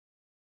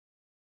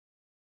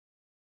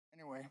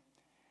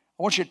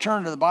I want you to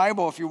turn to the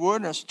Bible, if you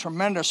would. It's a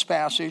tremendous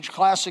passage,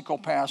 classical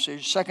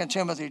passage, 2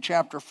 Timothy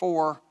chapter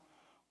 4,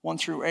 1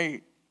 through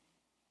 8.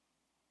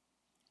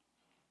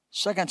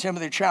 2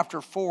 Timothy chapter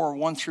 4,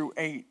 1 through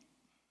 8.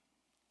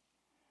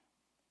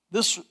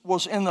 This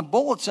was in the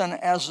bulletin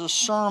as a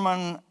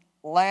sermon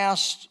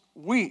last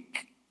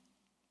week.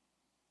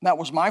 That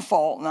was my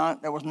fault.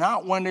 That was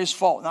not Wendy's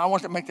fault. Now, I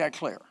want to make that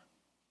clear.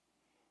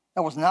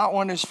 That was not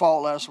Wendy's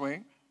fault last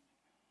week.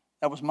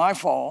 That was my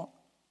fault.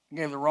 I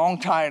gave the wrong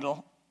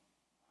title.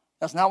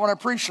 That's not what I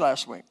preached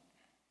last week.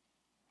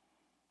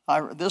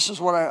 This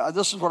is what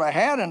I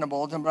had in the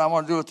bulletin, but I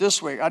want to do it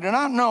this week. I do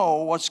not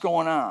know what's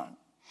going on.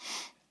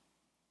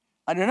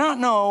 I do not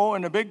know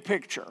in the big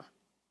picture.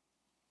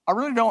 I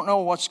really don't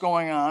know what's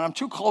going on. I'm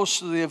too close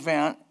to the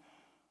event.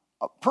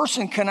 A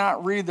person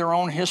cannot read their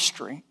own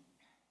history.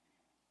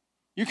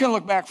 You can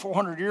look back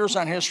 400 years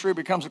on history, it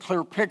becomes a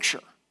clear picture.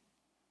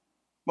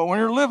 But when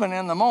you're living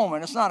in the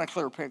moment, it's not a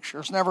clear picture.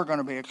 It's never going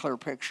to be a clear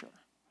picture.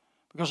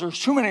 Because there's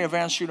too many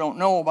events you don't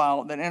know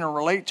about that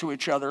interrelate to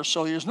each other,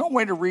 so there's no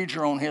way to read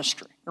your own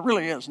history. There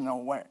really is no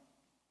way.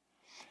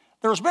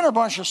 There's been a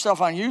bunch of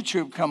stuff on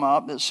YouTube come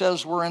up that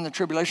says we're in the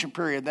tribulation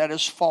period. That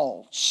is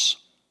false.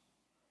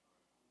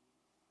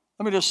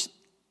 Let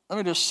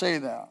me just say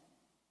that.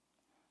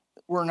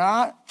 We're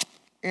not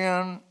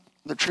in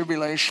the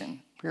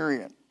tribulation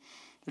period.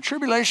 The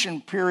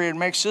tribulation period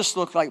makes this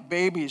look like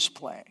baby's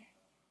play.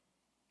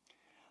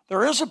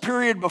 There is a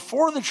period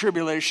before the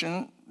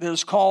tribulation that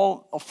is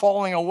called a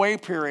falling away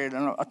period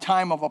and a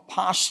time of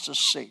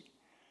apostasy.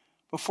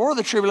 Before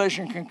the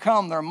tribulation can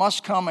come, there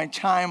must come a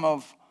time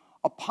of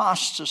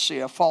apostasy,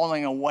 a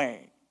falling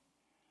away.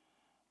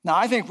 Now,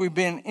 I think we've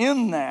been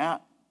in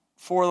that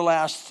for the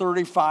last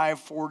 35,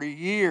 40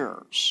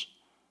 years.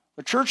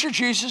 The Church of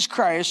Jesus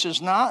Christ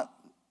is not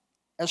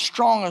as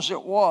strong as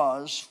it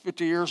was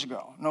 50 years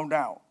ago, no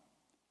doubt.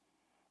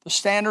 The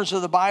standards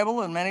of the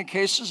Bible in many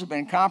cases have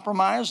been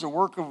compromised. The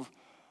work of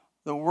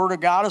the Word of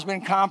God has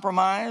been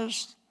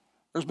compromised.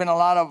 There's been a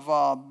lot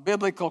of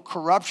biblical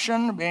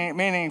corruption,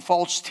 meaning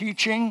false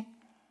teaching,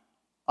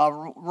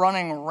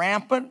 running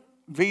rampant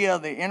via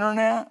the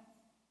internet,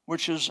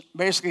 which is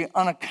basically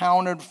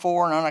unaccounted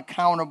for and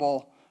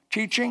unaccountable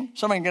teaching.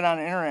 Somebody can get on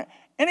the internet.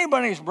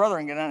 Anybody's brother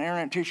can get on the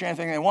internet and teach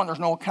anything they want. There's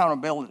no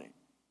accountability.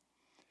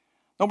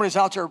 Nobody's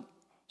out there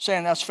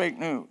saying that's fake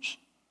news.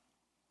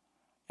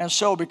 And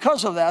so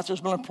because of that,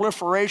 there's been a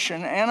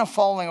proliferation and a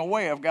falling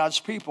away of God's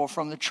people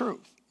from the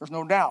truth. There's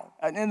no doubt,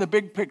 in the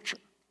big picture.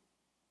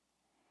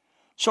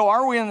 So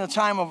are we in the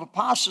time of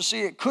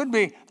apostasy? It could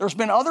be. There's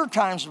been other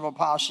times of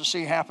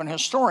apostasy happen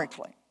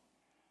historically,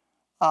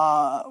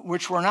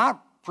 which were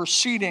not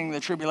preceding the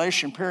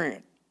tribulation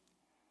period.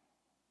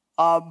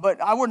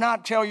 But I would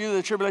not tell you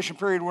the tribulation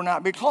period would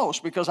not be close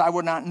because I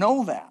would not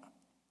know that.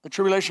 The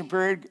tribulation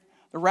period,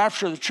 the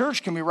rapture of the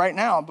church can be right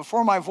now.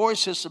 Before my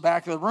voice hits the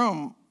back of the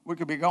room, we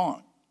could be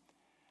gone.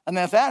 And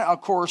that,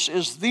 of course,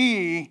 is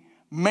the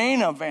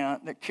main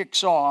event that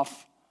kicks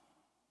off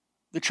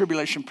the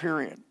tribulation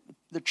period.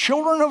 The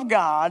children of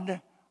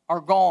God are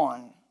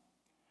gone.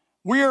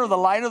 We are the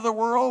light of the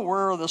world.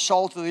 We're the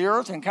salt of the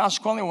earth. And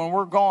consequently, when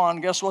we're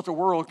gone, guess what the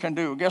world can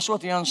do? Guess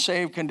what the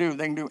unsaved can do?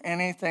 They can do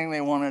anything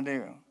they want to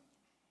do.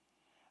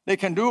 They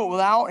can do it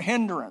without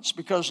hindrance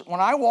because when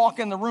I walk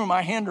in the room,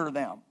 I hinder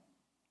them.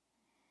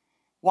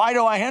 Why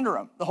do I hinder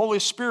them? The Holy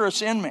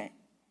Spirit's in me.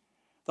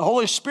 The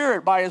Holy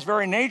Spirit, by his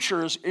very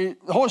nature, the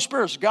Holy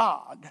Spirit is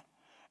God.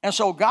 And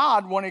so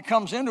God, when he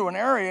comes into an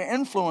area,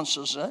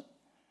 influences it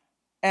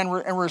and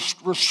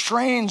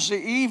restrains the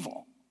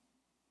evil.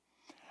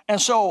 And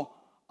so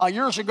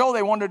years ago,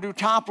 they wanted to do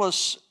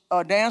topless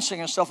dancing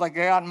and stuff like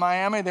that in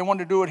Miami. They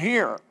wanted to do it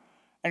here.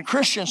 And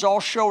Christians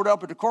all showed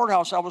up at the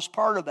courthouse. I was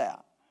part of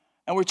that.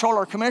 And we told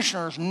our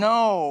commissioners,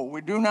 no,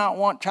 we do not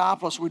want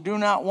topless. We do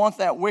not want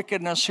that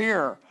wickedness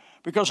here.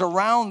 Because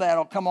around that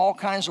will come all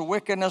kinds of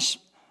wickedness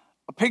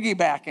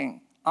piggybacking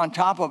on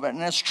top of it.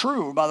 And that's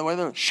true, by the way.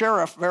 The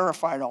sheriff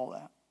verified all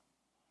that.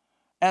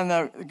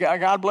 And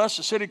God bless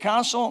the city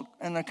council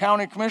and the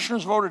county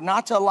commissioners voted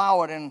not to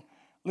allow it in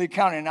Lee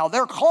County. Now,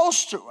 they're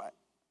close to it,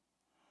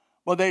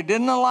 but they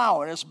didn't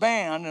allow it. It's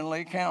banned in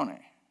Lee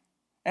County.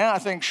 And I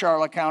think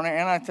Charlotte County,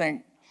 and I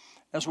think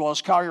as well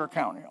as Collier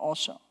County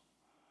also.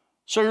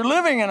 So you're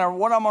living in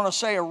what I'm going to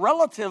say, a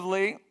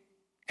relatively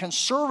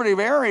conservative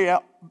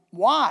area.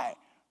 Why?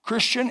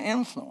 Christian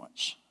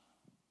influence.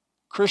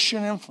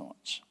 Christian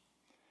influence.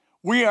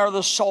 We are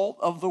the salt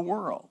of the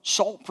world.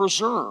 Salt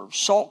preserves.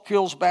 Salt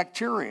kills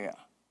bacteria.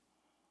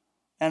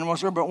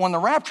 But when the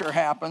rapture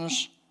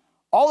happens,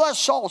 all that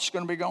salt's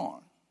going to be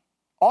gone.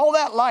 All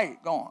that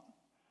light gone.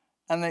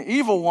 And the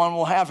evil one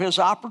will have his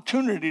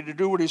opportunity to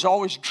do what he's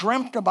always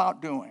dreamt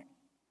about doing.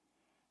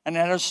 And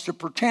that is to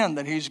pretend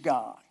that he's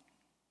God.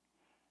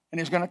 And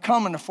he's going to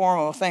come in the form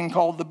of a thing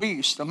called the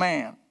beast, the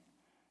man.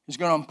 He's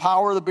going to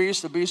empower the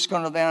beast. The beast's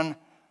going to then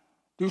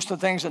do some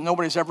things that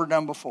nobody's ever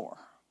done before.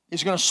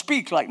 He's going to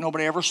speak like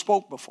nobody ever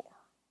spoke before.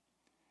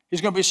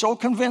 He's going to be so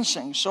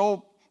convincing,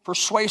 so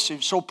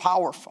persuasive, so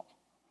powerful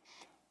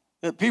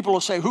that people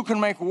will say, who can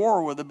make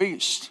war with the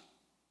beast?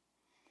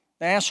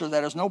 The answer to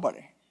that is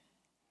nobody.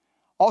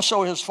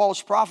 Also, his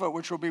false prophet,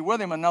 which will be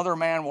with him, another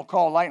man will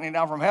call lightning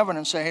down from heaven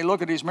and say, hey,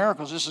 look at these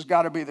miracles. This has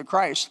got to be the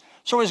Christ.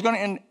 So he's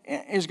going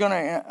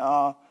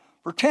to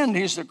pretend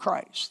he's the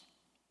Christ.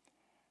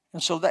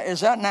 And so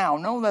is that now?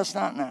 No, that's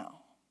not now.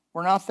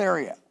 We're not there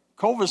yet.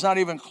 COVID's not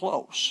even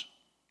close.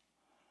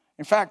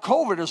 In fact,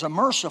 COVID is a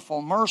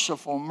merciful,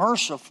 merciful,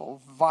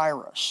 merciful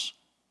virus.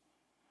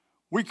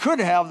 We could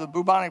have the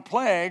bubonic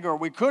plague, or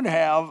we could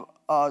have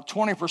a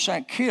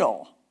 20%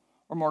 kill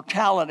or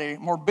mortality,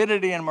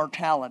 morbidity and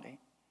mortality.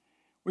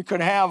 We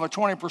could have a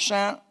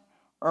 20%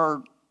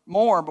 or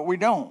more, but we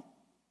don't.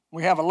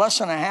 We have a less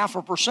than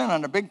 0.5%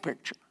 on the big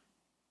picture.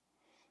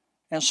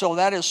 And so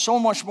that is so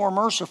much more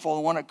merciful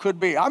than what it could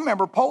be. I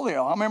remember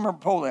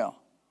polio.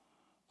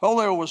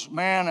 Polio was,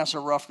 man, that's a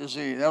rough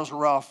disease. That was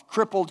rough.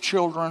 Crippled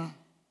children.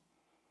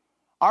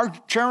 Our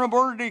chairman of the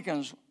board of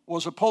deacons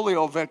was a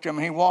polio victim.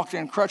 He walked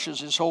in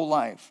crutches his whole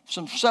life,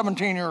 from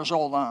 17 years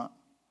old on.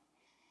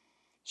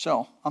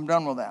 So I'm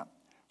done with that.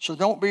 So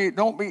don't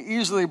be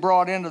easily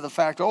brought into the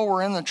fact, oh,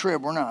 we're in the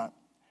trib. We're not.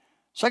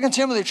 2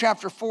 Timothy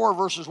chapter 4,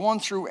 verses 1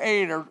 through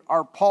 8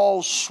 are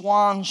Paul's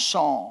swan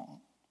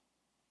song.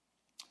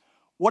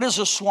 What is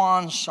a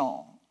swan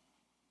song?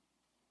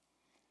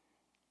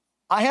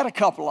 I had a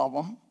couple of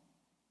them.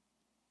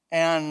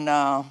 And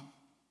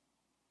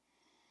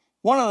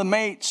one of the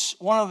mates,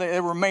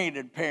 they were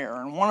mated pair,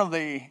 and one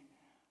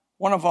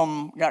of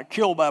them got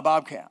killed by a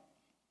bobcat.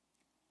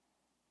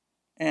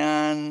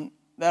 And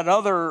that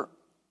other,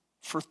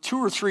 for 2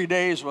 or 3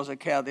 days was a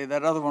caddy.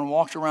 That other one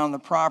walked around the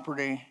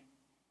property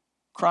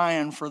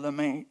crying for the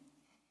mate.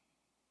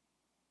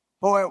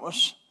 Boy, it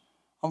was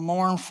a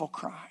mournful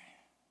cry.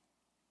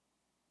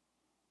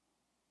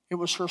 It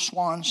was her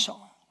swan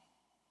song.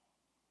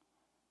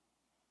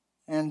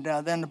 And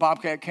then the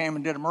bobcat came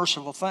and did a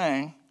merciful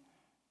thing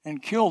and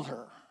killed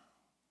her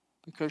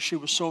because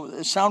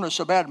it sounded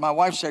so bad. My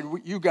wife said,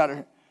 you're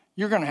going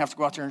to have to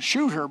go out there and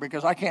shoot her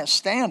because I can't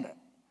stand it.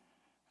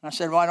 And I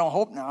said, well, I don't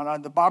hope now.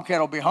 The bobcat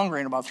will be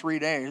hungry in about 3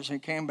 days. He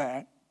came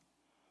back.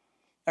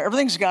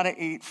 Everything's got to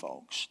eat,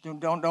 folks.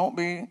 Don't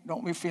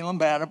be feeling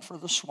bad for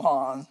the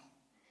swan.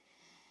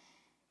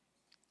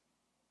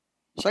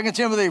 2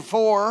 Timothy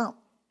 4,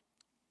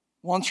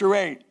 1 through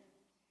 8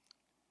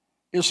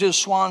 is his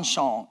swan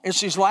song. It's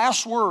these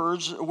last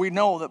words we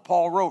know that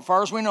Paul wrote. As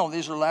far as we know,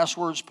 these are the last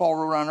words Paul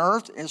wrote on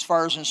earth as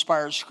far as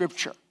inspired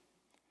scripture.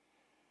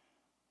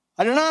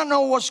 I do not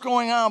know what's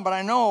going on, but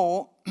I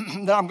know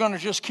that I'm going to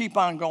just keep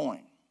on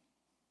going.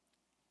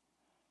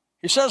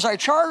 He says, I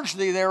charge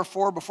thee,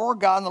 therefore, before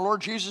God and the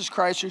Lord Jesus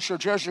Christ, who shall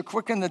judge the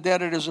quick and the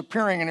dead at his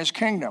appearing in his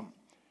kingdom.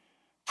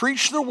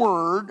 Preach the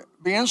word,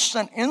 be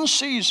instant in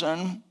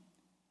season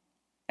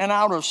and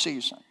out of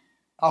season.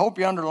 I hope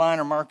you underline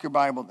or mark your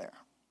Bible there.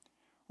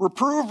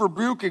 Reprove,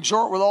 rebuke,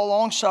 exhort with all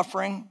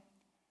longsuffering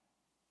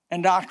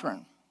and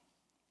doctrine.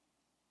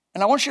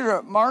 And I want you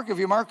to mark, if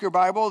you mark your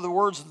Bible, the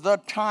words, the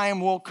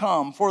time will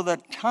come. For the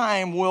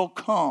time will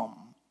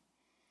come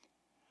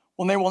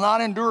when they will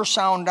not endure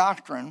sound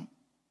doctrine,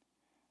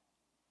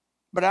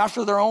 but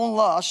after their own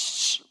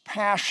lusts,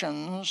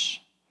 passions,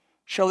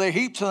 shall they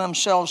heap to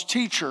themselves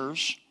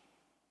teachers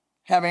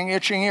having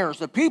itching ears.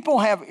 The people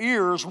have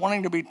ears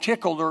wanting to be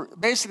tickled, or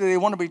basically they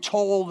want to be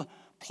told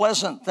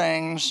pleasant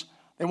things.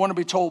 They want to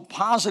be told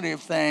positive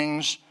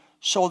things,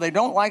 so they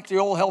don't like the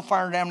old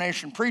hellfire and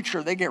damnation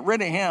preacher. They get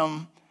rid of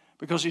him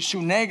because he's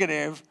too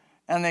negative,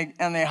 and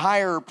they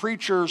hire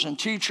preachers and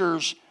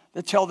teachers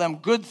that tell them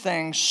good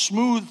things,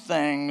 smooth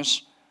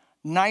things,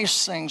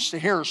 nice things to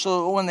hear.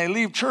 So when they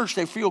leave church,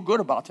 they feel good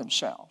about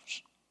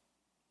themselves.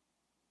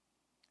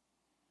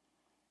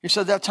 He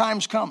said that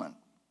time's coming.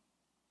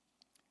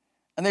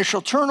 And they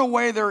shall turn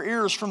away their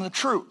ears from the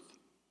truth.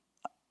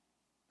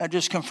 That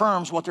just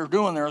confirms what they're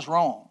doing there is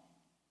wrong.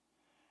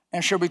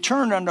 And shall be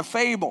turned unto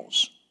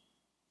fables,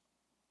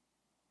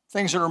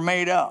 things that are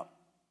made up.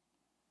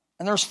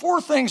 And there's 4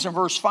 things in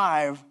verse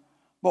 5.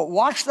 But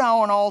watch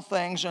thou in all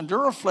things,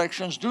 endure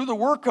afflictions, do the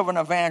work of an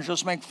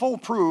evangelist, make full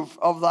proof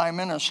of thy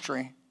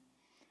ministry.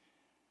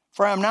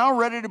 For I am now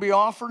ready to be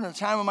offered, and the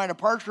time of my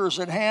departure is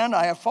at hand.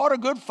 I have fought a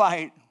good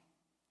fight.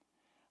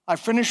 I've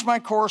finished my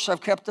course.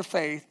 I've kept the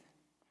faith.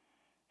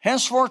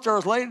 Henceforth there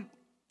is laid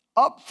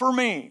up for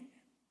me.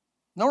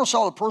 Notice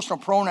all the personal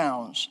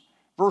pronouns.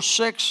 Verse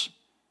 6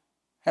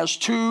 has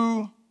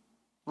 2.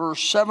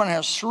 Verse 7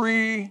 has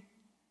 3.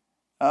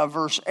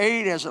 Verse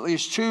 8 has at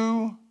least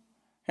 2.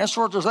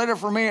 Henceforth there is laid up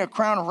for me a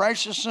crown of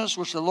righteousness,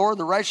 which the Lord,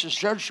 the righteous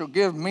judge, shall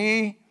give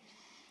me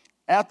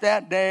at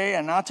that day,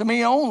 and not to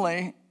me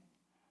only,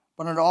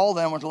 but unto all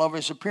them which love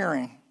his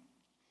appearing.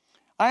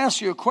 I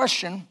ask you a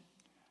question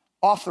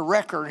off the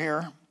record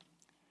here.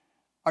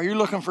 Are you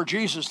looking for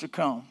Jesus to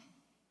come?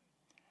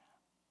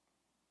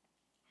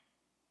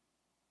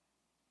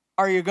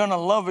 Are you going to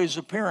love his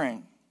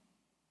appearing?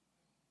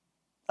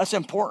 That's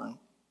important.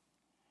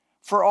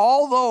 For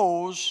all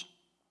those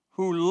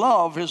who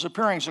love his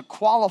appearing is a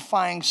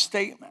qualifying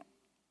statement.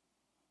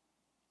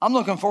 I'm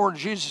looking forward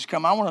to Jesus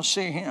come. I want to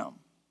see him.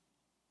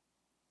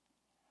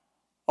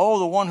 Oh,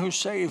 the one who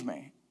saved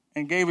me.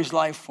 and gave his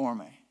life for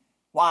me.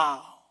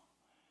 Wow.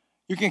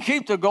 You can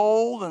keep the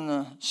gold and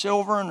the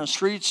silver and the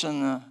streets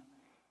and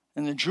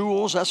the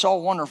jewels. That's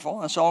all wonderful.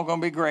 That's all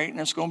going to be great, and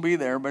it's going to be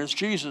there. But it's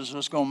Jesus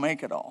that's going to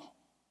make it all.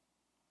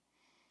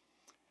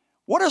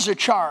 What is a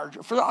charge?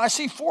 I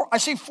see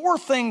four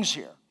things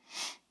here.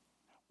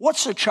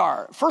 What's a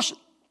charge? First,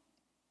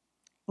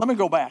 let me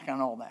go back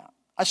on all that.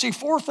 I see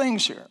four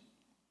things here.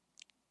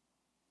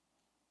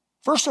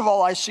 First of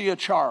all, I see a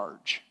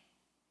charge.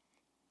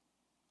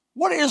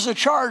 What is a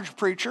charge,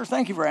 preacher?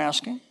 Thank you for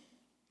asking.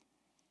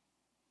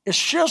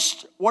 It's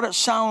just what it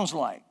sounds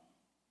like.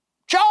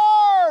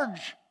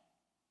 Charge!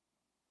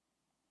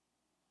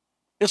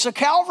 It's a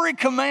cavalry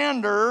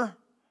commander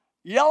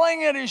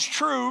yelling at his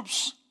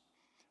troops,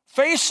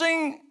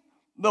 facing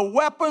the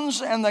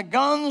weapons and the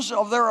guns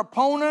of their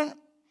opponent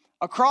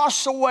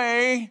across the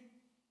way,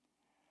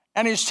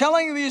 and he's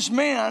telling these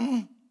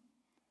men,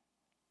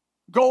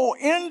 go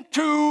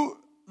into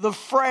the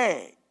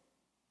fray,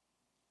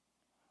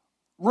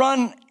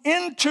 run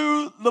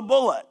into the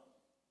bullet,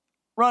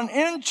 run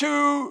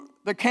into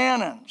the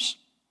cannons,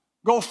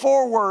 go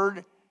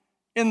forward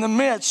in the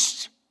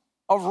midst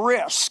of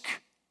risk.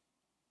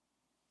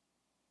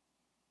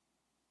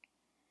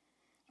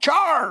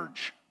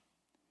 Charge!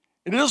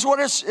 It is what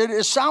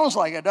it sounds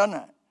like it, doesn't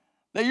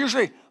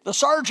it? The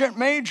sergeant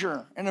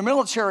major in the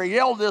military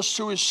yelled this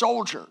to his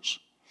soldiers.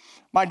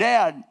 My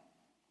dad,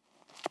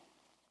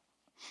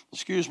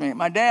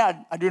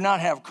 I do not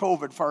have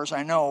COVID as far as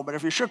I know, but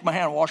if you shook my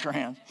hand, wash your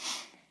hands.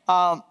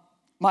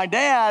 My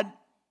dad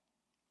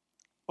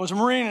was a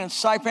Marine in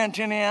Saipan,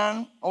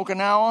 Tinian,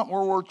 Okinawa,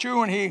 World War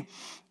II, and he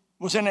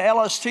was in the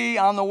LST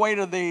on the way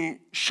to the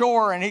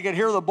shore, and he could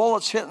hear the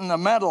bullets hitting the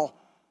metal.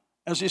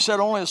 As he said,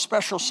 only a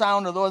special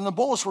sound of those, and the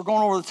bullets were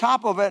going over the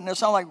top of it, and it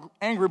sounded like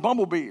angry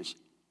bumblebees.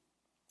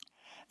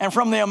 And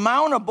from the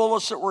amount of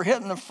bullets that were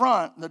hitting the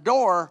front, the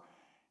door,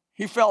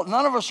 he felt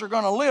none of us are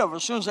going to live.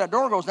 As soon as that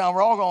door goes down,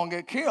 we're all going to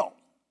get killed.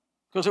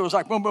 Because it was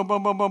like boom, boom,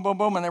 boom, boom, boom, boom,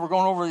 boom, and they were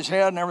going over his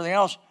head and everything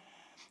else.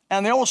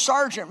 And the old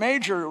sergeant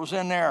major that was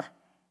in there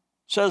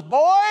says,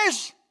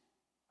 boys,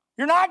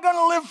 you're not going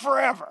to live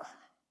forever.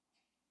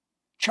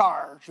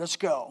 Charge, let's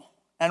go.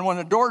 And when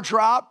the door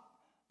dropped,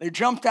 they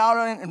jumped out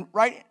and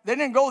they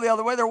didn't go the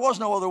other way. There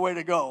was no other way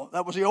to go.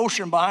 That was the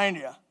ocean behind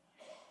you.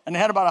 And they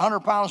had about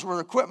 100 pounds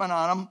worth of equipment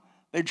on them.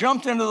 They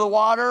jumped into the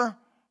water,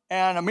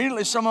 and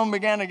immediately some of them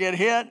began to get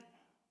hit.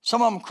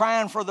 Some of them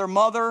crying for their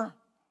mother.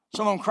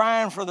 Some of them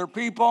crying for their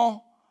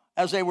people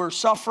as they were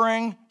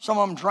suffering. Some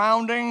of them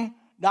drowning,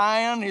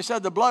 dying. He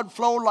said the blood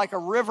flowed like a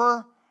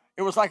river.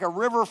 It was like a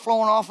river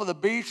flowing off of the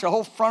beach. The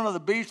whole front of the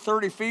beach,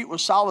 30 feet,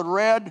 was solid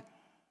red.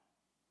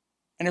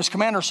 And his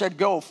commander said,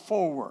 go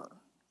forward.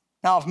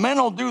 Now, if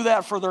men will do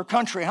that for their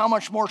country, how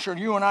much more should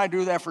you and I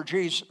do that for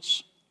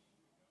Jesus?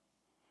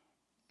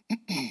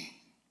 He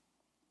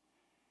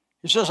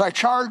says, I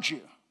charge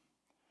you.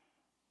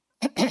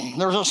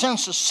 There's a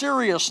sense of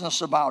seriousness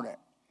about it.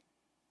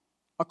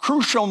 A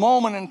crucial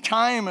moment in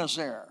time is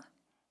there.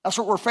 That's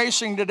what we're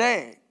facing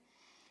today.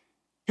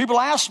 People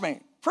ask me,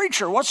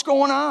 preacher, what's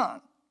going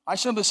on? I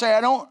simply say, I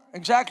don't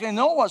exactly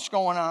know what's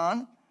going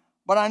on,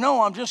 but I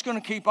know I'm just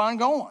going to keep on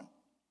going.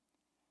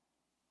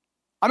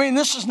 I mean,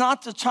 this is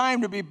not the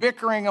time to be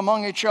bickering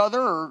among each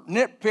other or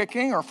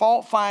nitpicking or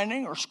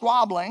fault-finding or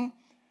squabbling.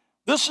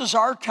 This is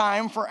our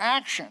time for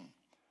action.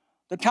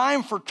 The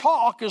time for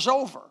talk is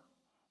over.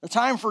 The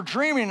time for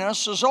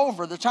dreaminess is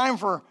over. The time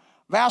for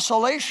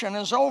vacillation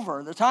is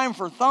over. The time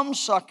for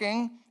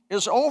thumb-sucking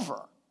is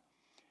over.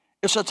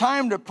 It's a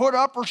time to put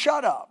up or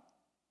shut up.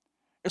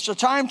 It's a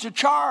time to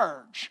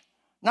charge,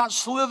 not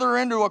slither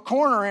into a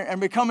corner and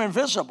become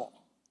invisible.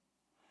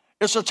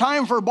 It's a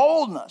time for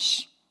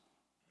boldness,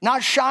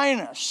 not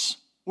shyness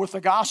with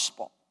the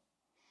gospel.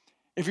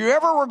 If you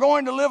ever were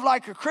going to live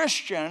like a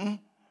Christian,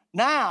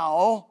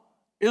 now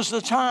is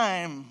the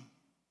time.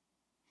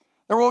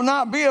 There will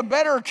not be a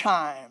better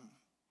time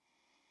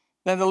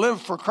than to live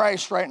for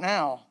Christ right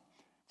now.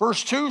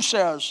 Verse 2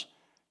 says,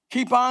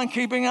 keep on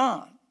keeping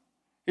on.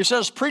 He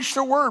says, preach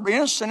the word, be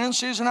instant, in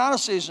season, out of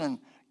season.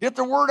 Get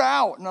the word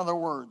out, in other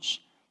words.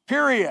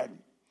 Period.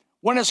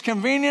 When it's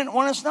convenient,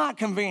 when it's not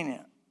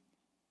convenient.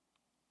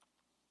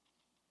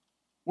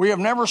 We have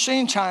never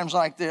seen times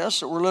like this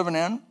that we're living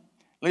in. At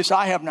least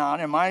I have not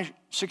in my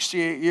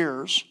 68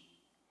 years.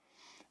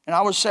 And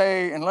I would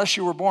say, unless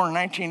you were born in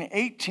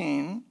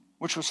 1918,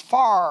 which was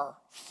far,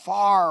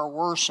 far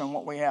worse than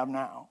what we have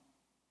now.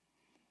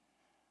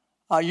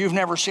 You've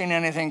never seen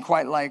anything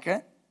quite like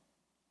it.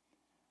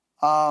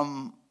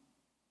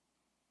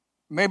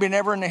 Maybe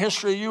never in the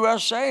history of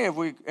USA have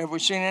we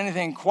seen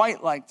anything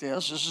quite like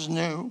this. This is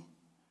new.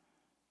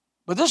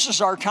 But this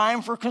is our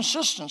time for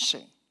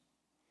consistency.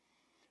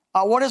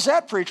 What is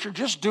that, preacher?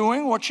 Just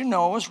doing what you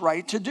know is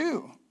right to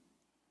do.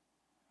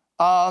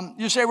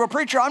 You say, well,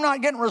 preacher, I'm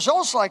not getting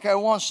results like I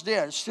once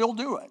did. Still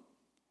do it.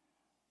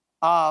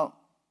 I'm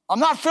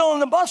not filling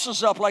the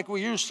buses up like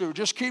we used to.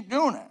 Just keep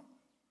doing it.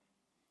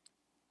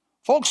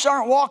 Folks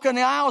aren't walking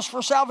the aisles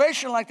for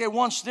salvation like they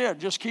once did.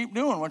 Just keep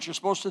doing what you're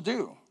supposed to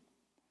do.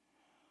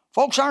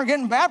 Folks aren't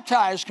getting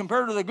baptized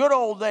compared to the good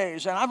old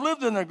days, and I've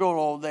lived in the good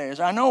old days.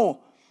 I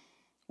know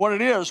what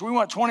it is. We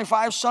went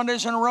 25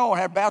 Sundays in a row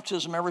and had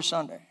baptism every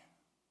Sunday.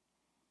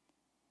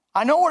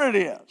 I know what it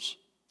is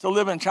to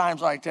live in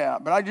times like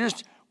that, but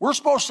we're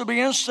supposed to be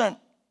instant.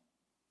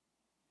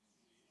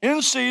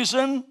 In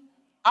season,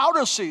 out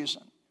of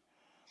season.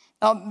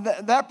 Now,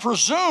 that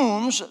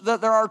presumes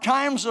that there are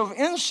times of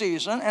in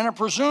season, and it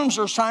presumes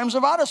there's times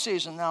of out of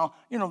season. Now,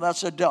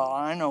 that's a duh.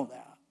 I know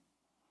that.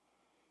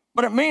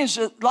 But it means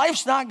that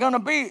life's not going to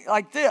be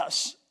like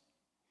this.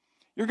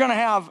 You're going to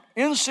have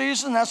in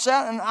season, that's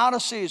that, and out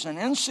of season.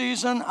 In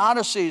season, out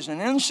of season.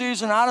 In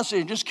season, out of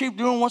season. Just keep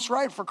doing what's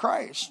right for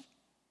Christ.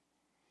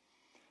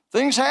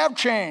 Things have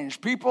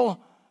changed. People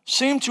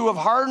seem to have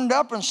hardened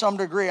up in some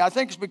degree. I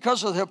think it's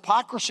because of the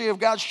hypocrisy of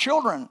God's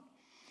children.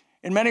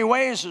 In many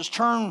ways, has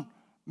turned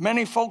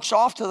many folks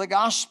off to the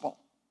gospel,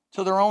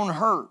 to their own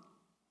hurt.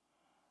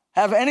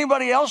 Have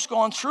anybody else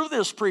gone through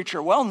this,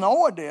 preacher? Well,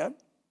 Noah did.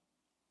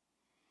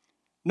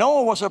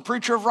 Noah was a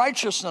preacher of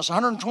righteousness.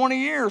 120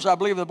 years, I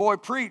believe, the boy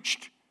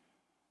preached.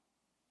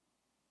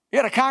 He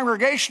had a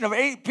congregation of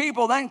 8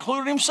 people. That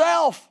included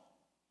himself.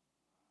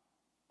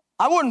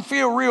 I wouldn't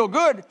feel real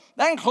good.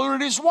 That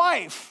included his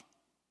wife.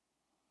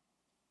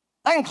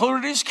 That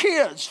included his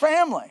kids,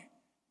 family.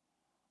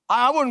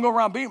 I wouldn't go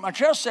around beating my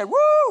chest and say,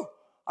 woo,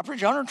 I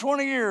preached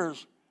 120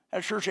 years at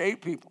a church of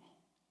 8 people.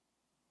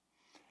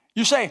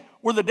 You say,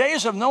 were the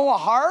days of Noah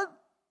hard?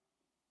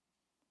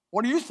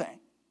 What do you think?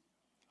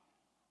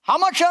 How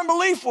much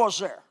unbelief was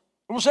there?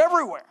 It was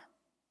everywhere.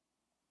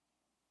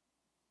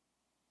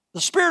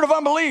 The spirit of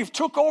unbelief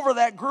took over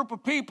that group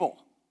of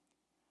people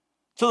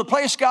to the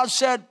place God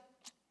said,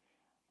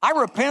 I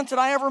repent that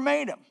I ever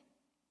made him.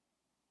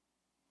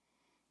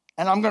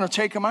 And I'm going to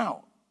take him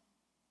out.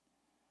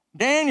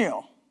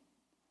 Daniel,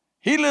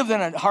 he lived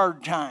in a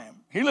hard time.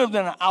 He lived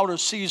in an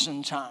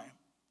out-of-season time.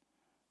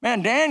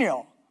 Man,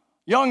 Daniel,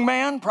 young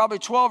man, probably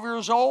 12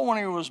 years old when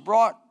he was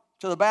brought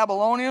to the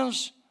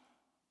Babylonians,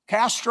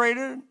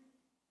 castrated,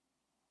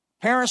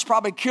 parents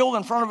probably killed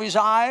in front of his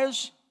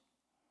eyes,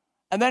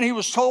 and then he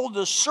was told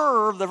to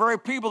serve the very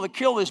people that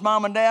killed his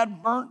mom and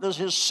dad, burnt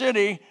his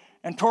city,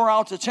 and tore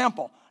out the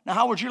temple. Now,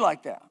 how would you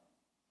like that?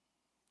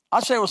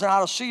 I'd say it was an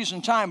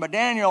out-of-season time, but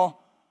Daniel,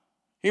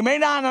 he may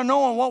not have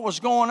known what was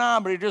going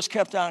on, but he just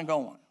kept on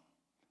going.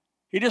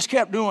 He just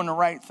kept doing the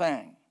right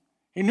thing.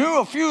 He knew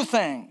a few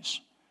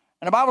things,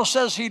 and the Bible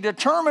says he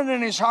determined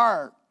in his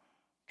heart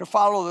to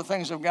follow the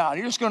things of God.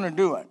 He was going to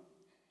do it.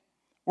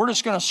 We're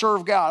just going to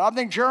serve God. I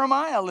think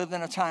Jeremiah lived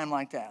in a time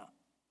like that.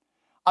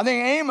 I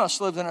think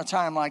Amos lived in a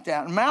time like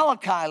that. And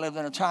Malachi lived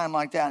in a time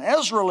like that. And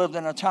Ezra lived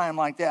in a time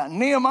like that. And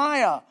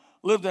Nehemiah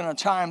lived in a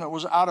time that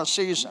was out of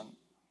season.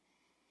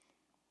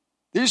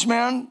 These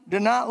men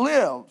did not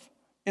live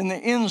in the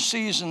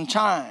in-season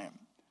time.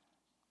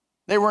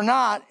 They were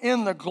not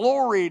in the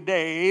glory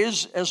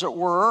days, as it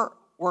were,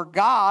 where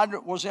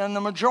God was in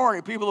the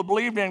majority. People who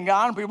believed in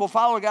God and people who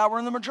followed God were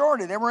in the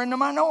majority. They were in the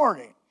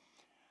minority.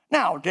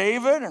 Now,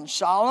 David and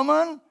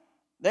Solomon,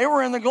 they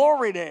were in the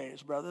glory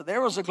days, brother. There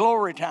was a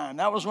glory time.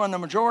 That was when the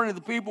majority of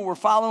the people were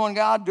following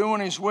God,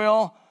 doing his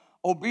will,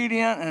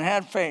 obedient, and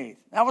had faith.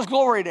 That was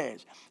glory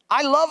days.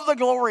 I love the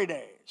glory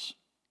days.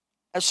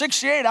 At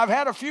 68, I've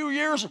had a few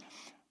years,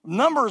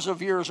 numbers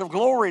of years of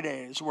glory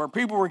days where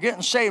people were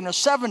getting saved. In the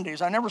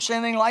 70s, I never seen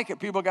anything like it.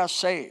 People got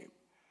saved.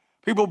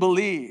 People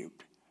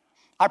believed.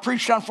 I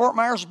preached on Fort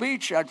Myers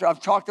Beach. I've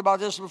talked about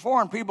this before,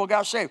 and people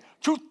got saved.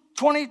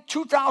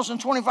 2,000,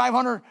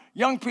 2,500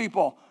 young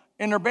people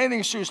in their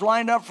bathing suits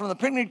lined up from the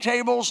picnic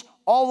tables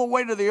all the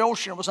way to the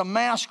ocean. It was a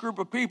mass group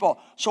of people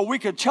so we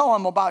could tell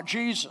them about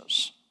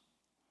Jesus.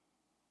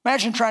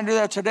 Imagine trying to do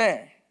that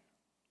today.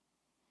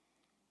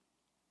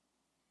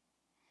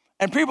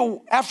 And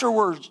people,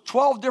 afterwards,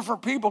 12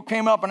 different people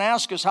came up and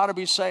asked us how to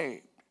be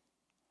saved.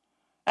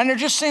 And it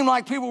just seemed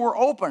like people were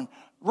open.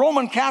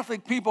 Roman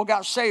Catholic people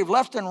got saved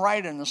left and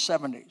right in the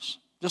 70s.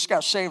 Just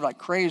got saved like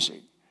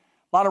crazy.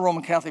 A lot of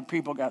Roman Catholic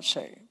people got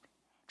saved,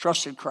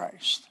 trusted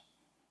Christ.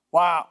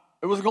 Wow,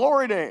 it was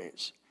glory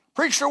days.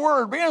 Preach the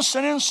word, be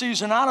instant in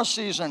season, out of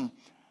season.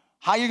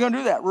 How are you going to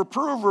do that?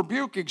 Reprove,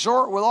 rebuke,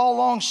 exhort with all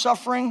long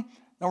suffering.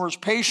 In other words,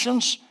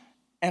 patience,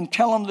 and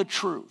tell them the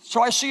truth.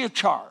 So I see a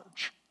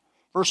charge,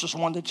 verses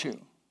 1 to 2.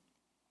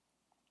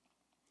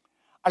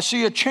 I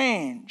see a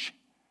change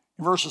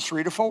in verses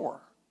 3 to 4.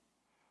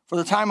 For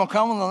the time will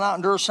come when they'll not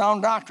endure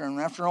sound doctrine.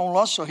 And after their own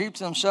lusts, they'll heap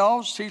to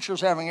themselves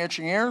teachers having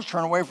itching ears,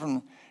 turn away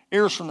from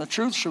ears from the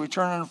truth, shall we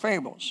turn into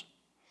fables?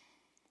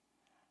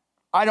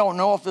 I don't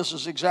know if this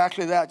is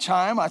exactly that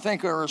time. I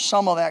think there is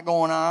some of that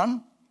going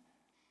on.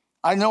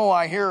 I know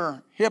I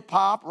hear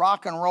hip-hop,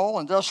 rock and roll,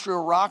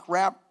 industrial rock,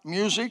 rap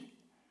music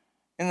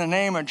in the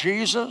name of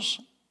Jesus.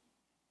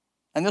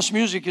 And this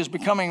music is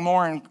becoming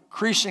more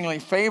increasingly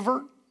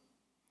favored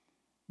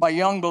by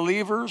young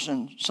believers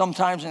and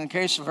sometimes in the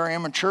case of very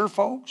immature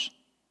folks.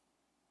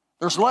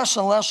 There's less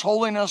and less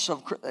holiness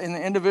in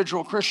the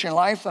individual Christian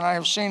life than I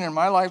have seen in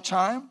my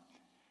lifetime,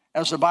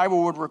 as the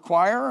Bible would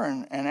require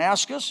and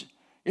ask us.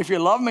 If you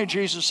love me,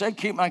 Jesus said,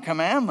 keep my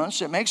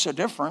commandments. It makes a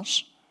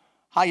difference.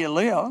 how you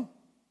live.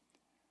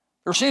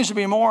 There seems to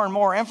be more and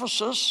more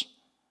emphasis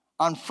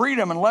on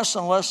freedom and less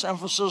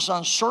emphasis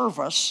on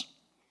service.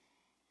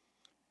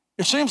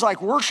 It seems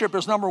like worship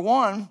is number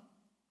one,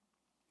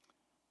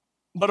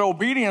 but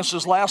obedience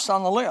is last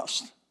on the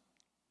list.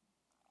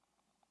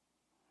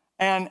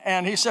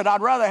 And he said,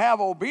 I'd rather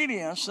have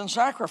obedience than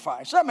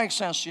sacrifice. That makes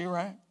sense to you,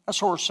 right? That's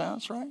horse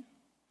sense, right?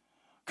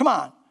 Come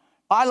on.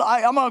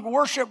 I'm going to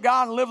worship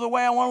God and live the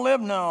way I want to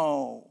live?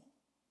 No.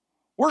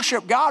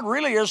 Worship God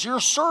really is your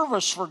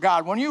service for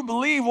God. When you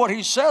believe what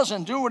he says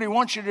and do what he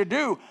wants you to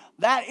do,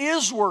 that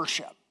is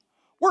worship.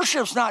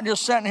 Worship's not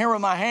just sitting here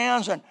with my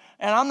hands, and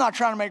I'm not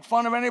trying to make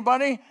fun of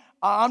anybody.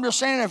 I'm just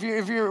saying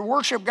if you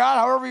worship God,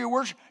 however you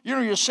worship,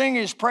 you sing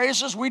his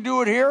praises. We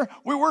do it here.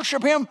 We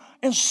worship him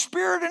in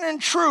spirit and in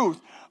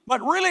truth.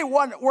 But really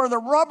where the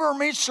rubber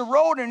meets the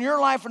road in your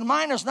life and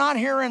mine is not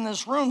here in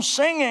this room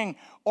singing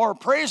or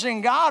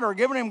praising God or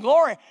giving him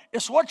glory.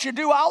 It's what you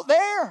do out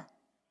there.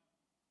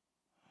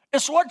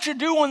 It's what you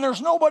do when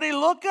there's nobody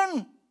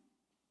looking.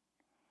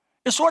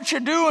 It's what you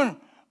do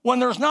when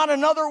there's not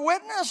another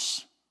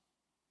witness.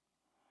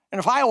 And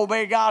if I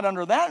obey God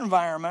under that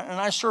environment and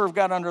I serve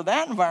God under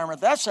that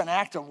environment, that's an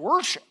act of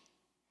worship.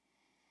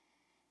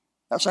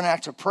 That's an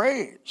act of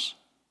praise.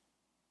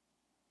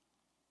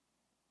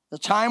 The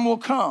time will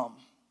come.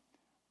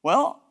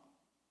 Well,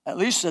 at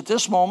least at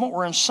this moment,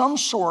 we're in some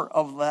sort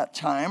of that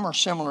time or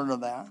similar to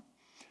that.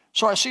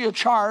 So I see a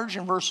charge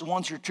in verses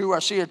 1 through 2. I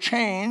see a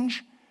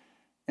change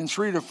in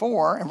 3 to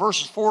 4. In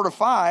verses 4 to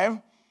 5,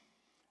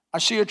 I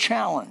see a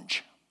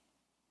challenge.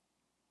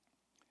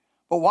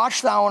 But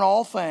watch thou in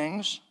all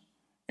things,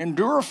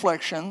 endure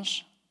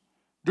afflictions,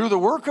 do the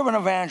work of an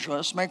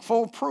evangelist, make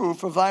full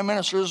proof of thy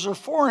ministers. There are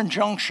 4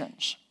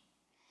 injunctions.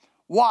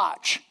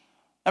 Watch.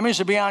 That means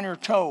to be on your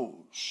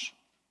toes.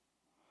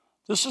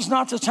 This is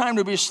not the time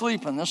to be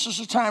sleeping. This is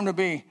the time to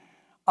be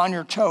on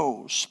your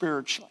toes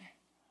spiritually.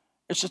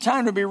 It's the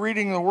time to be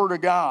reading the Word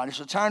of God. It's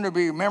the time to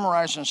be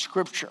memorizing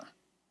Scripture.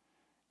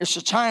 It's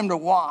the time to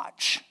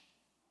watch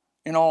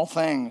in all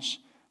things.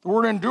 The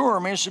word endure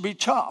means to be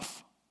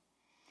tough.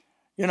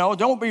 You know,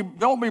 don't be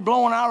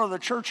blown out of the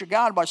church of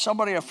God by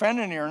somebody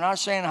offending you or not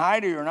saying hi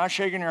to you or not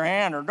shaking your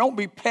hand, or don't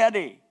be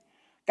petty.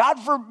 God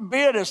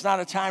forbid it's not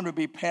a time to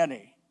be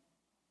petty.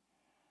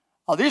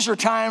 These are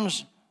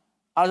times,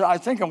 I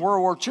think in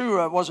World War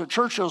II, was it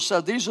Churchill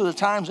said, these are the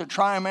times that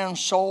try men's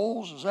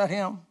souls. Is that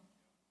him?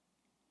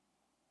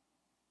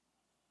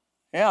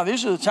 Yeah,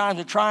 these are the times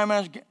that try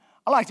men's.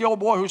 I like the old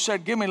boy who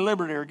said, give me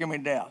liberty or give me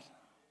death.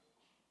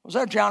 Was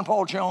that John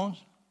Paul Jones?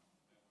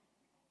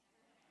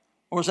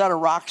 Or was that a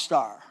rock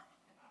star?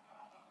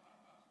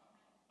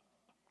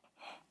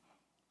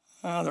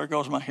 Oh, there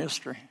goes my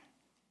history.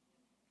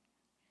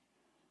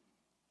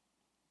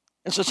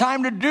 It's a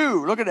time to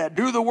do. Look at that.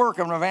 Do the work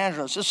of an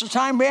evangelist. It's a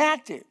time to be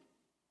active.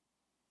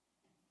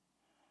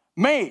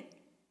 Mate.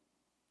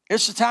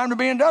 It's the time to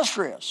be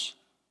industrious.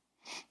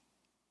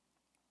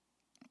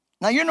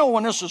 Now, you know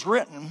when this was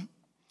written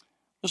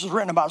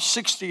about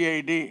 60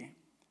 A.D.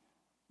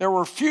 There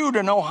were few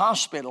to no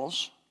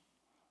hospitals.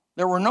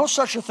 There were no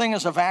such a thing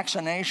as a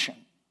vaccination.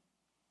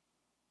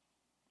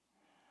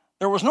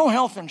 There was no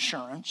health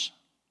insurance.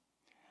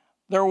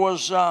 There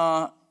was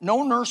no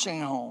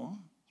nursing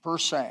home, per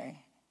se.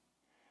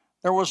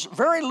 There was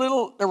very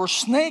little. There was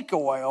snake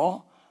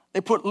oil.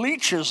 They put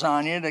leeches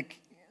on you,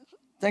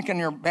 thinking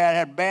you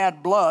had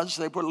bad blood,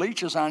 so they put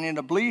leeches on you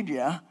to bleed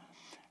you.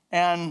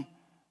 And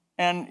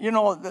you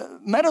know,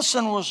 the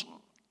medicine was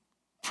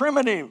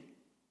primitive,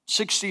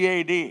 60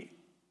 A.D.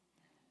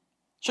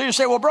 So you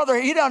say, well, brother,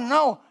 he doesn't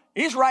know.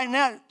 He's writing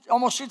that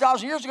almost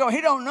 2,000 years ago. He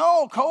don't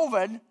know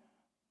COVID.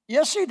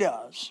 Yes, he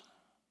does.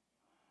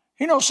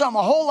 He knows something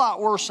a whole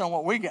lot worse than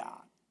what we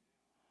got.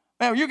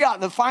 Man, you got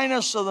the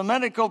finest of the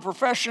medical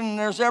profession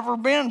there's ever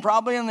been,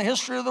 probably in the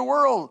history of the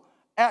world,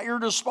 at your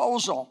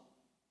disposal.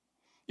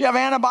 You have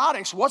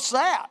antibiotics. What's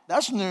that?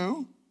 That's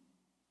new.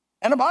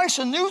 Antibiotics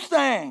are a new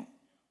thing.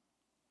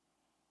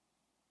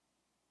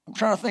 I'm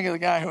trying to think of the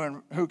guy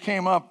who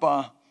came up,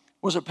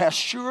 was it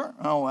Pasteur?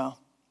 Oh, well,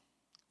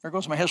 there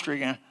goes my history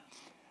again.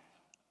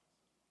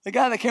 The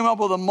guy that came up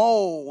with a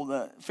mold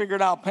that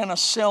figured out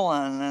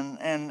penicillin,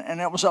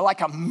 and it was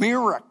like a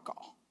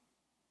miracle.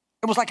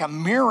 It was like a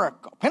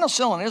miracle.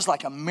 Penicillin is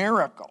like a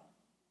miracle.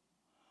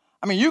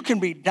 I mean, you can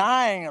be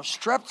dying of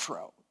strep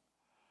throat,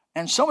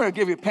 and somebody will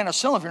give you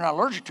penicillin if you're not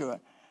allergic to it,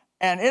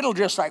 and it'll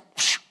just like,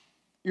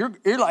 you're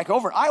like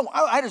over. I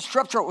had a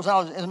strep throat when I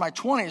was in my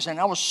 20s, and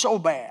I was so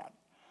bad.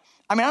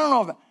 I mean, I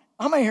don't know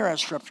how many here has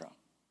strep throat?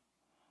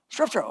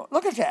 Strep throat,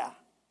 look at that.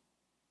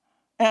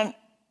 And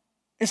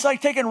it's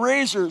like taking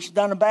razors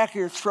down the back of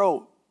your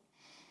throat.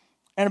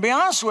 And to be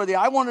honest with you,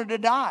 I wanted to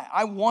die.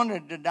 I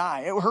wanted to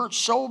die. It hurt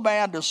so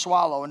bad to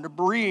swallow and to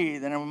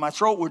breathe, and my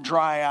throat would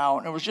dry out.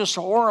 And it was just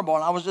horrible.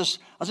 And I was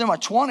in my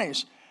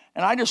 20s,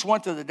 and I just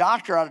went to the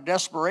doctor out of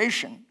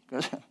desperation.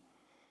 Because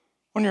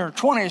when you're in your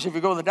 20s, if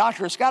you go to the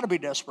doctor, it's got to be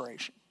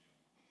desperation.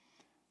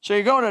 So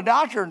you go to the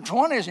doctor in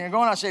 20s, and you're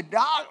going, I say,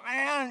 Doc,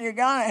 man, you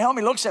got to help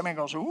me. Looks at me and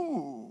goes,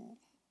 ooh,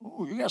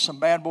 you got some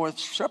bad boy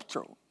strep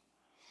throat.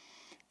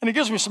 And he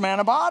gives me some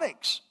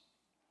antibiotics.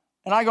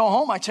 And I go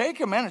home, I take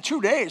them, man, in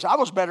 2 days. I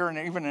was better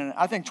even in,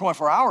 I think,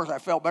 24 hours I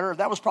felt better.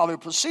 That was probably a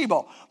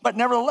placebo. But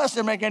nevertheless, it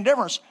didn't make any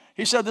difference.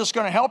 He said, this is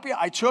going to help you.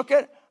 I took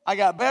it. I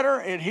got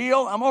better. It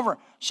healed. I'm over.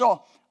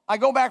 So I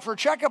go back for a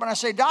checkup, and I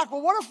say, Doc,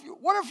 well,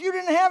 what if you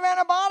didn't have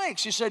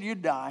antibiotics? He said,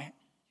 you'd die.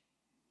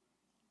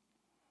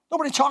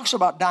 Nobody talks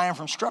about dying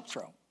from strep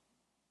throat.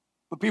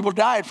 But people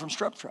died from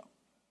strep throat.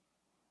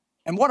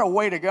 And what a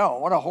way to go.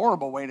 What a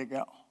horrible way to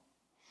go.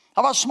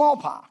 How about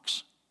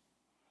smallpox?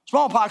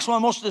 Smallpox, one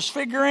of the most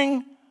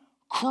disfiguring,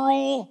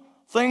 cruel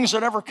things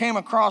that ever came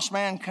across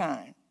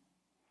mankind.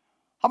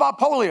 How about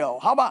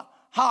polio?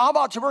 How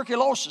about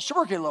tuberculosis?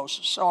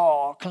 Tuberculosis,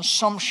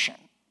 consumption.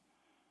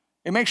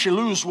 It makes you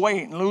lose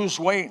weight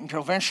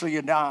until eventually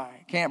you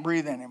die. Can't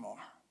breathe anymore.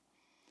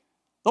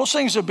 Those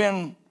things have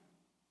been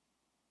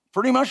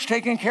pretty much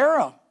taken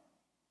care of,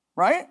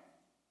 right?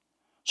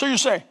 So you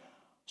say,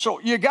 so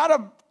you got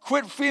to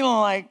quit feeling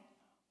like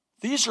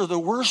these are the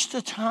worst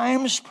of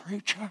times,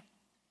 preacher.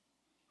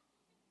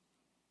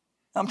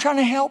 I'm trying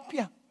to help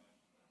you.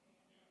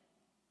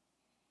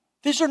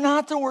 These are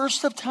not the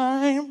worst of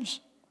times.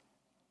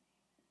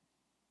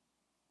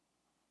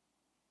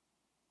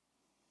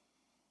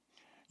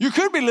 You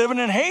could be living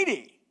in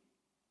Haiti,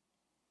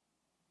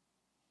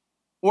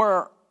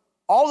 where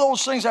all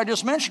those things I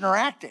just mentioned are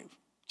active.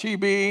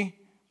 TB,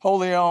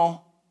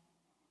 polio,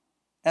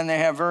 and they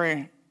have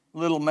very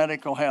little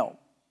medical help.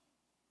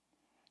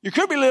 You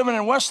could be living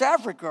in West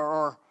Africa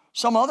or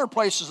some other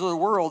places of the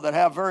world that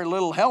have very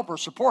little help or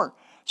support.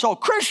 So,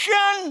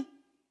 Christian,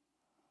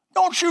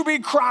 don't you be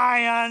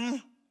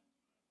crying.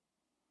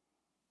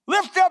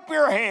 Lift up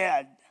your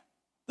head.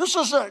 This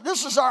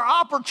is our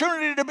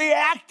opportunity to be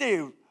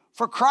active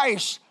for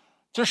Christ,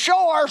 to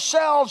show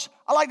ourselves,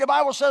 like the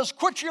Bible says,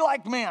 quit you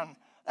like men.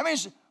 That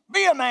means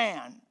be a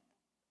man.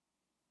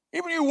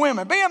 Even you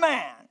women, be a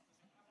man.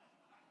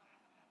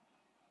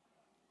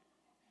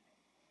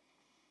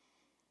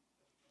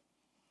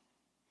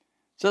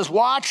 It says,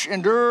 watch,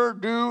 endure,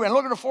 do, and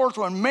look at the fourth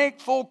one, make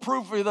full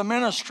proof of the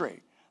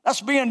ministry.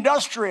 That's be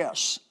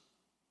industrious.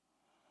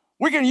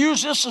 We can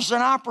use this as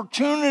an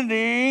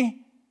opportunity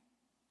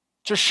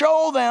to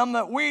show them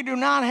that we do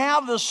not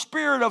have the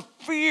spirit of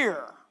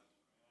fear,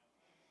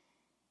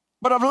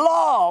 but of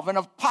love and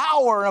of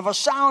power and of a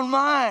sound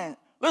mind.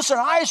 Listen,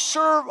 I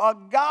serve a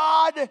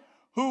God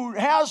who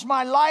has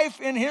my life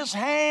in his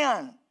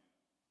hand.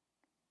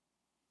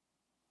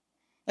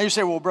 And you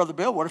say, well, Brother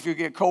Bill, what if you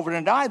get COVID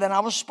and die? Then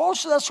that's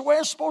the way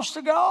it's supposed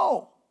to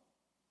go.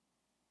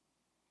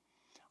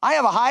 I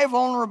have a high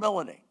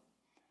vulnerability.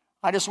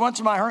 I just went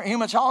to my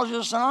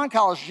hematologist and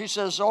oncologist. She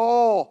says,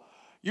 oh,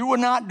 you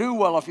would not do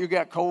well if you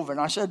get COVID. And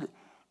I said,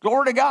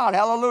 glory to God,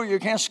 hallelujah, you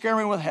can't scare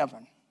me with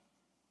heaven.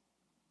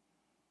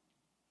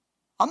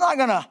 I'm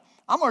going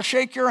to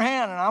shake your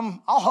hand, and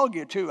I'll hug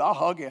you too. I'll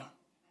hug you.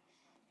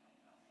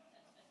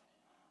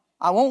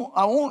 I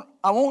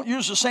won't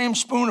use the same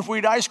spoon if we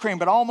eat ice cream,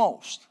 but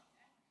almost.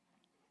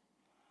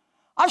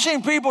 I've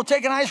seen people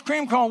take an ice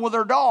cream cone with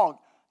their dog.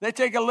 They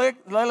take a lick,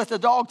 they let the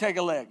dog take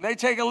a lick. They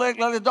take a lick,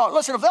 let the dog.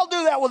 Listen, if they'll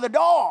do that with a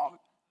dog,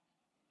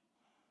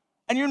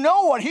 and you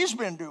know what he's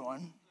been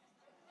doing,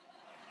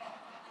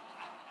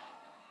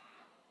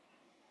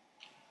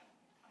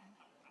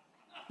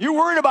 you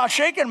worried about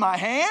shaking my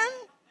hand?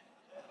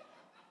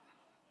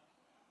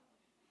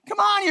 Come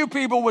on, you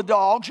people with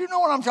dogs. You know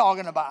what I'm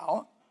talking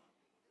about.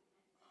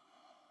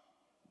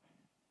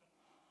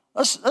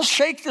 Let's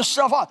shake this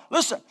stuff off.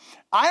 Listen,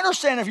 I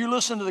understand if you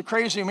listen to the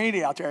crazy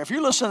media out there. If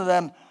you listen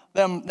to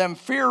them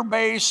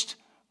fear-based,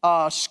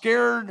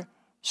 scared,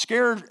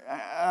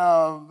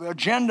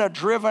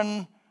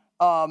 agenda-driven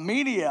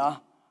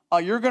media,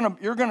 you're gonna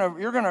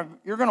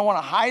want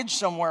to hide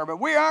somewhere. But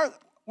we aren't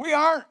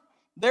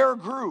their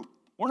group.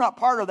 We're not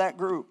part of that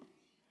group.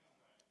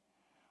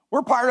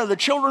 We're part of the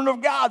children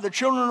of God, the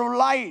children of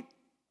light.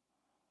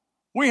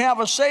 We have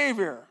a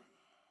Savior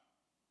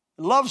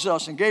who loves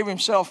us and gave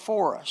himself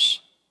for us.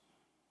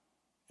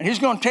 And he's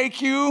going to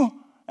take you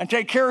and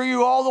take care of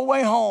you all the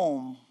way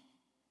home.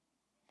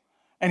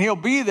 And he'll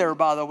be there,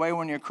 by the way,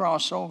 when you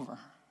cross over.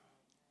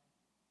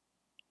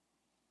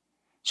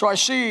 So I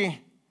see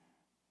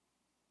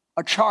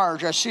a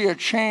charge, I see a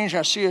change,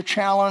 I see a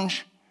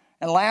challenge,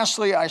 and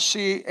lastly, I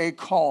see a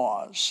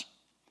cause.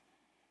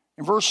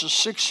 In verses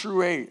 6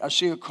 through 8, I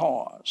see a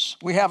cause.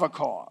 We have a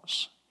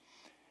cause.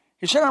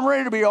 He said, I'm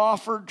ready to be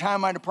offered, time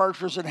of my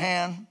departure is at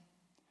hand.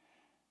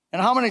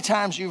 And how many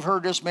times you've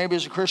heard this, maybe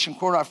as a Christian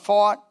quote, I've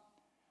fought,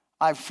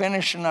 I've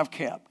finished, and I've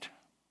kept.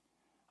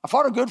 I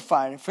fought a good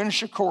fight, I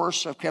finished a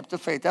course, I've kept the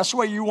faith. That's the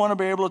way you want to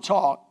be able to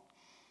talk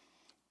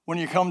when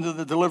you come to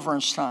the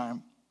deliverance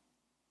time.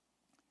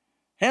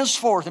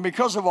 Henceforth, and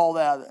because of all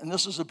that, and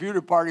this is the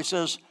beauty part, he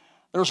says,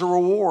 there's a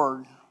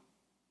reward.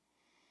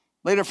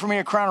 Laid up for me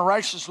a crown of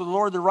righteousness with the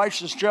Lord, the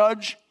righteous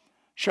judge,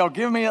 shall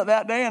give me at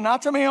that day, and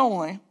not to me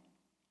only,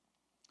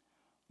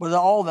 but to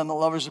all of them that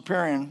love his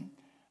appearing.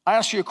 I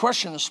ask you a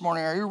question this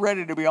morning. Are you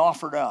ready to be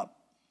offered up?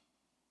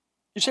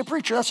 You say,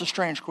 preacher, that's a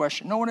strange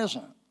question. No, it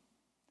isn't.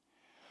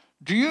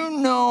 Do you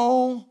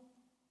know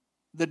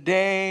the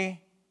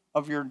day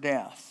of your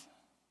death.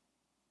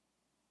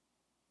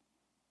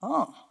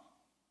 Oh,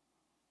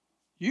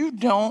 you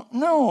don't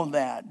know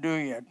that, do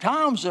you?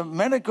 Tom's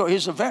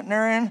he's a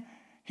veterinarian.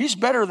 He's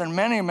better than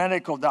many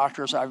medical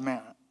doctors I've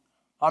met.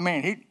 I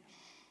mean,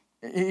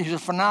 he's a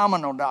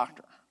phenomenal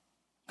doctor,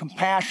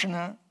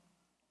 compassionate.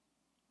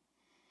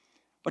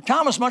 But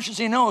Tom, as much as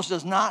he knows,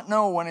 does not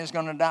know when he's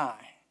going to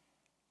die.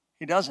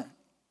 He doesn't.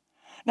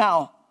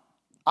 Now,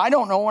 I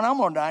don't know when I'm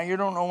going to die. You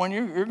don't know when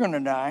you're going to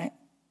die.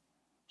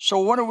 So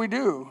what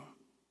do?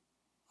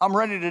 I'm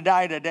ready to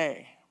die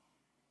today.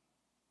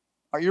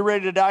 Are you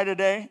ready to die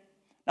today?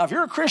 Now, if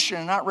you're a Christian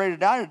and not ready to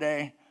die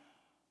today,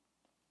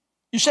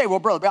 you say, well,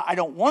 brother, I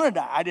don't want to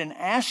die. I didn't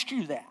ask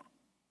you that.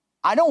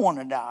 I don't want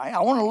to die.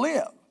 I want to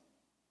live.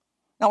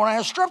 Now, when I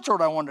had strep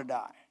throat, I wanted to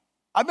die.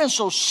 I've been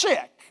so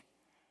sick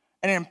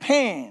and in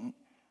pain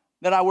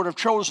that I would have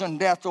chosen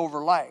death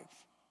over life.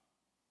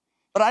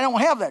 But I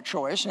don't have that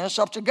choice, and it's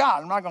up to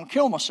God. I'm not going to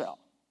kill myself.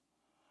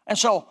 And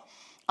so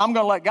I'm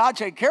going to let God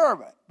take care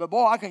of it. But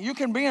boy, you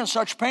can be in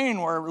such pain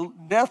where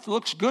death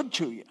looks good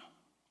to you.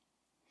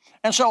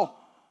 And so,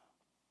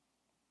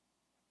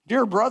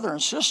 dear brother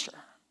and sister,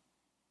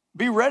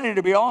 be ready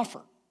to be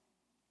offered.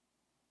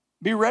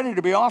 Be ready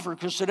to be offered,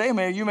 because today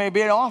you may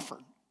be offered.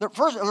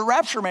 The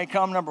rapture may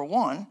come, number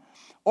one,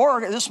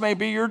 or this may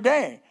be your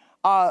day.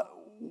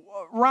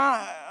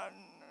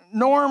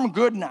 Norm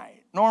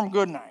Goodnight.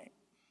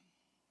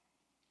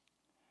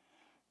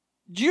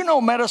 Do you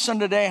know medicine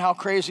today, how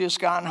crazy it's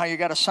gotten, how you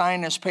got to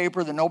sign this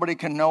paper that nobody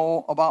can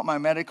know about my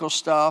medical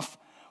stuff,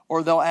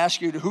 or they'll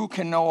ask you who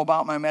can know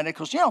about my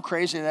medicals. Do you know how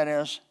crazy that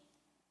is?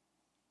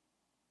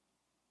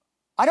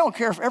 I don't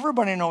care if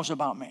everybody knows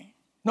about me.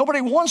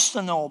 Nobody wants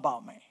to know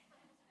about me.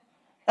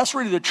 That's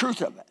really the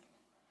truth of it.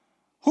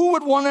 Who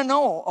would want to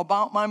know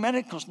about my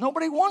medicals?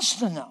 Nobody wants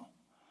to know.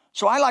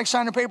 So I like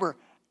signing a paper.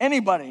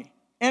 Anybody,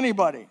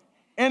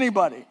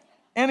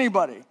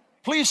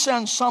 please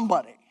send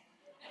somebody.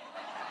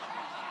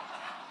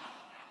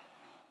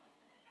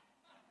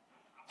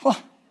 Well,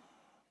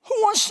 who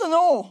wants to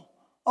know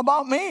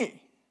about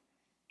me?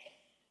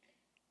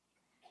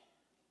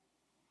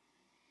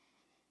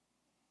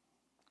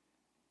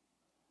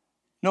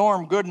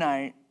 Norm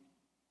Goodnight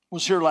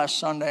was here last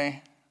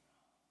Sunday.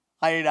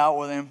 I ate out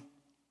with him.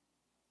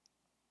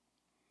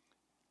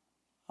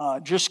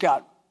 Just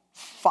got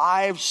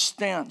 5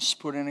 stents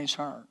put in his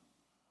heart.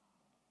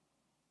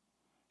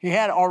 He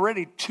had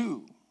already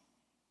 2.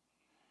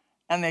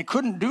 And they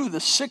couldn't do the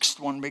 6th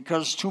one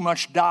because too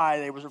much dye.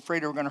 They was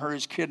afraid they were going to hurt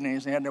his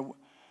kidneys. They had to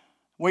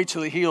wait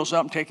till he heals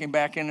up and take him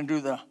back in and do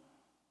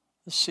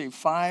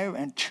 5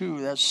 and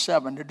 2, that's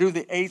 7. To do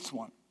the 8th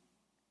one.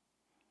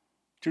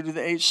 To do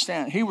the 8th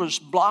stent. He was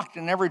blocked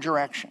in every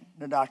direction,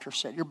 the doctor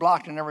said. You're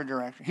blocked in every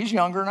direction. He's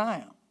younger than I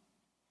am.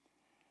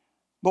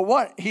 But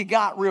what he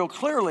got real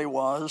clearly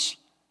was,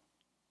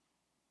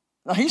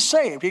 now he's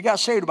saved. He got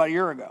saved about a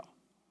year ago.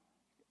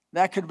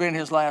 That could have been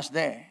his last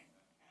day.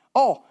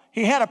 Oh,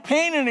 he had a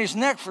pain in his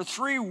neck for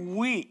 3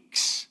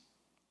 weeks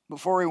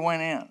before he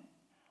went in.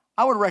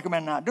 I would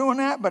recommend not doing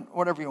that, but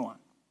whatever you want.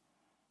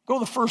 Go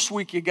the first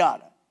week you got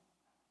it.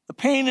 The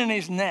pain in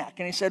his neck.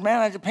 And he said,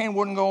 man, the pain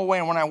wouldn't go away.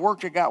 And when I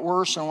worked, it got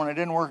worse. And when it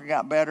didn't work, it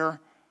got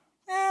better.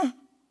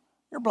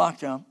 You're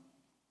blocked up.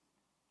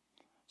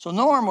 So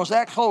Norm was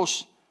that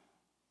close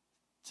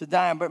to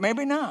dying, but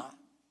maybe not.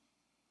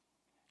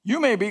 You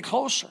may be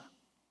closer.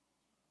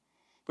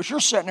 But you're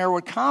sitting there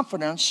with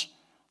confidence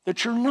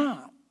that you're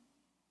not.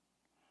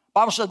 The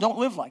Bible said, don't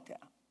live like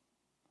that.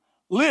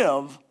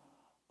 Live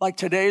like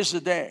today's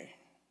the day.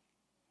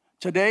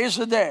 Today's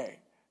the day.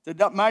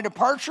 My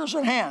departure's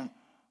at hand.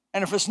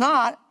 And if it's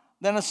not,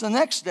 then it's the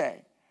next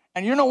day.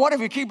 And you know what?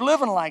 If you keep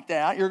living like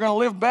that, you're going to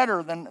live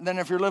better than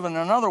if you're living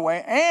another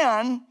way.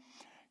 And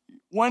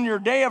when your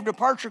day of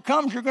departure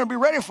comes, you're going to be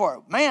ready for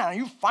it. Man,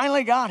 you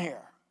finally got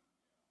here.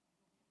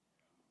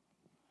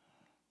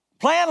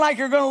 Plan like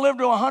you're going to live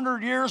to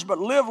 100 years, but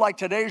live like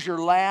today's your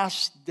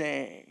last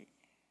day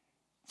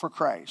for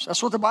Christ.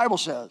 That's what the Bible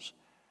says.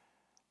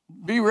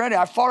 Be ready.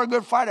 I fought a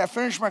good fight. I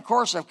finished my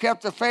course. I've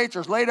kept the faith.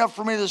 There's laid up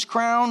for me this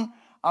crown.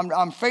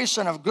 I'm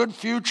facing a good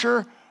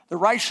future. The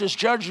righteous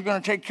judge is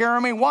going to take care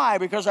of me. Why?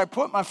 Because I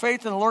put my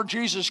faith in the Lord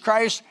Jesus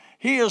Christ.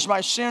 He is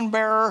my sin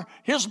bearer.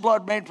 His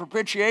blood made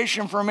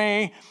propitiation for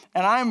me.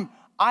 And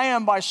I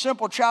am by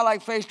simple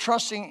childlike faith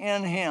trusting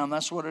in him.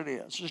 That's what it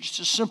is. It's just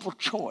a simple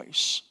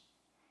choice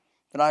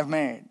that I've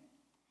made.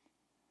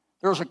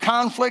 There's a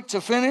conflict to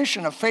finish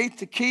and a faith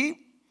to keep.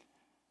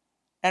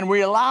 And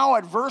we allow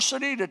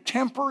adversity to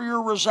temper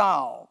your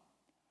resolve.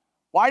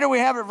 Why do we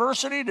have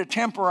adversity? To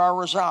temper our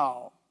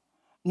resolve,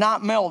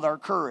 not meld our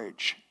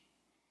courage.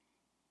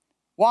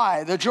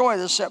 Why? The joy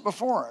that's set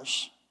before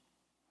us.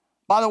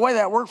 By the way,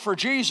 that worked for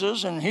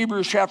Jesus in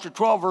Hebrews chapter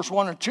 12, verse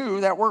 1 and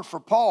 2. That worked for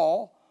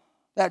Paul.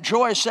 That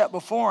joy set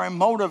before him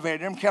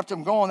motivated him, kept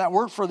him going. That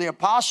worked for the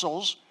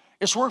apostles.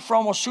 It's worked for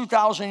almost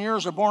 2,000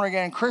 years of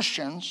born-again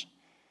Christians.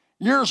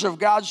 Years of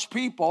God's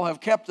people have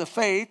kept the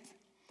faith,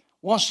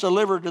 once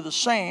delivered to the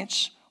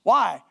saints.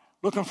 Why?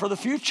 Looking for the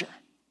future.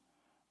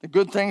 the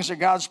good things that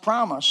God's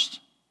promised.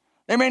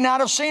 They may not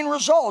have seen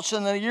results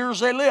in the years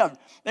they lived.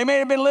 They may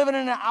have been living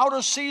in an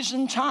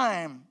out-of-season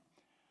time.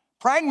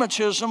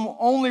 Pragmatism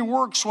only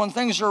works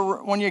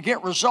when you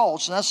get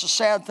results, and that's the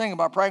sad thing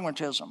about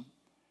pragmatism.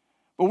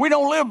 But we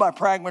don't live by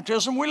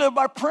pragmatism. We live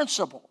by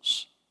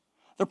principles.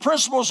 The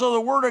principles of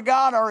the Word of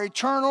God are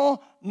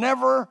eternal,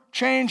 never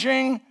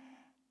changing,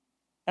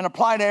 and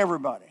apply to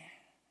everybody.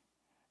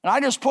 And I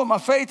just put my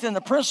faith in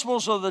the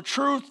principles of the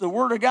truth, the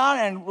Word of God,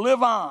 and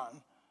live on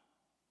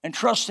and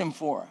trust Him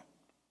for it.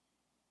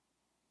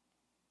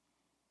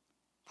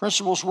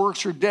 Principles work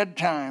through dead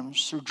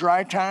times, through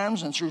dry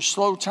times, and through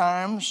slow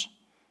times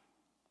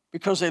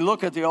because they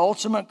look at the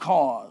ultimate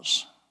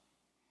cause.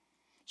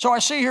 So I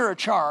see here a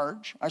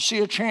charge, I see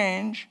a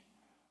change,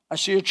 I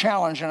see a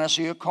challenge, and I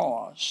see a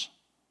cause.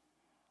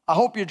 I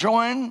hope you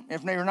join,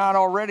 if you're not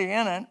already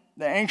in it,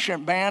 the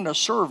ancient band of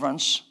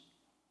servants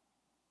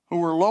who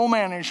were low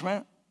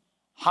management,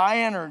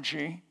 high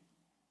energy,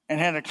 and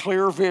had a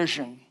clear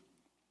vision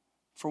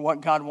for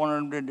what God wanted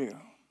them to do.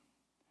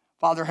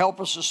 Father,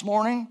 help us this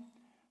morning.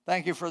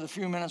 Thank you for the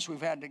few minutes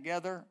we've had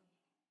together.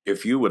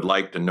 If you would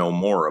like to know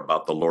more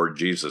about the Lord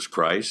Jesus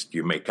Christ,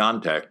 you may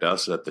contact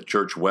us at the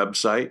church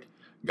website,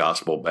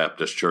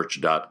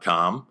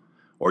 gospelbaptistchurch.com,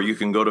 or you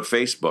can go to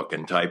Facebook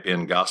and type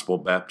in Gospel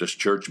Baptist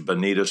Church,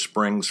 Bonita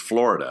Springs,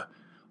 Florida.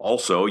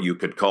 Also, you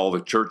could call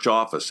the church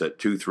office at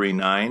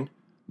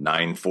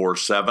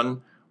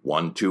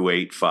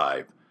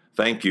 239-947-1285.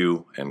 Thank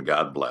you, and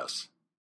God bless.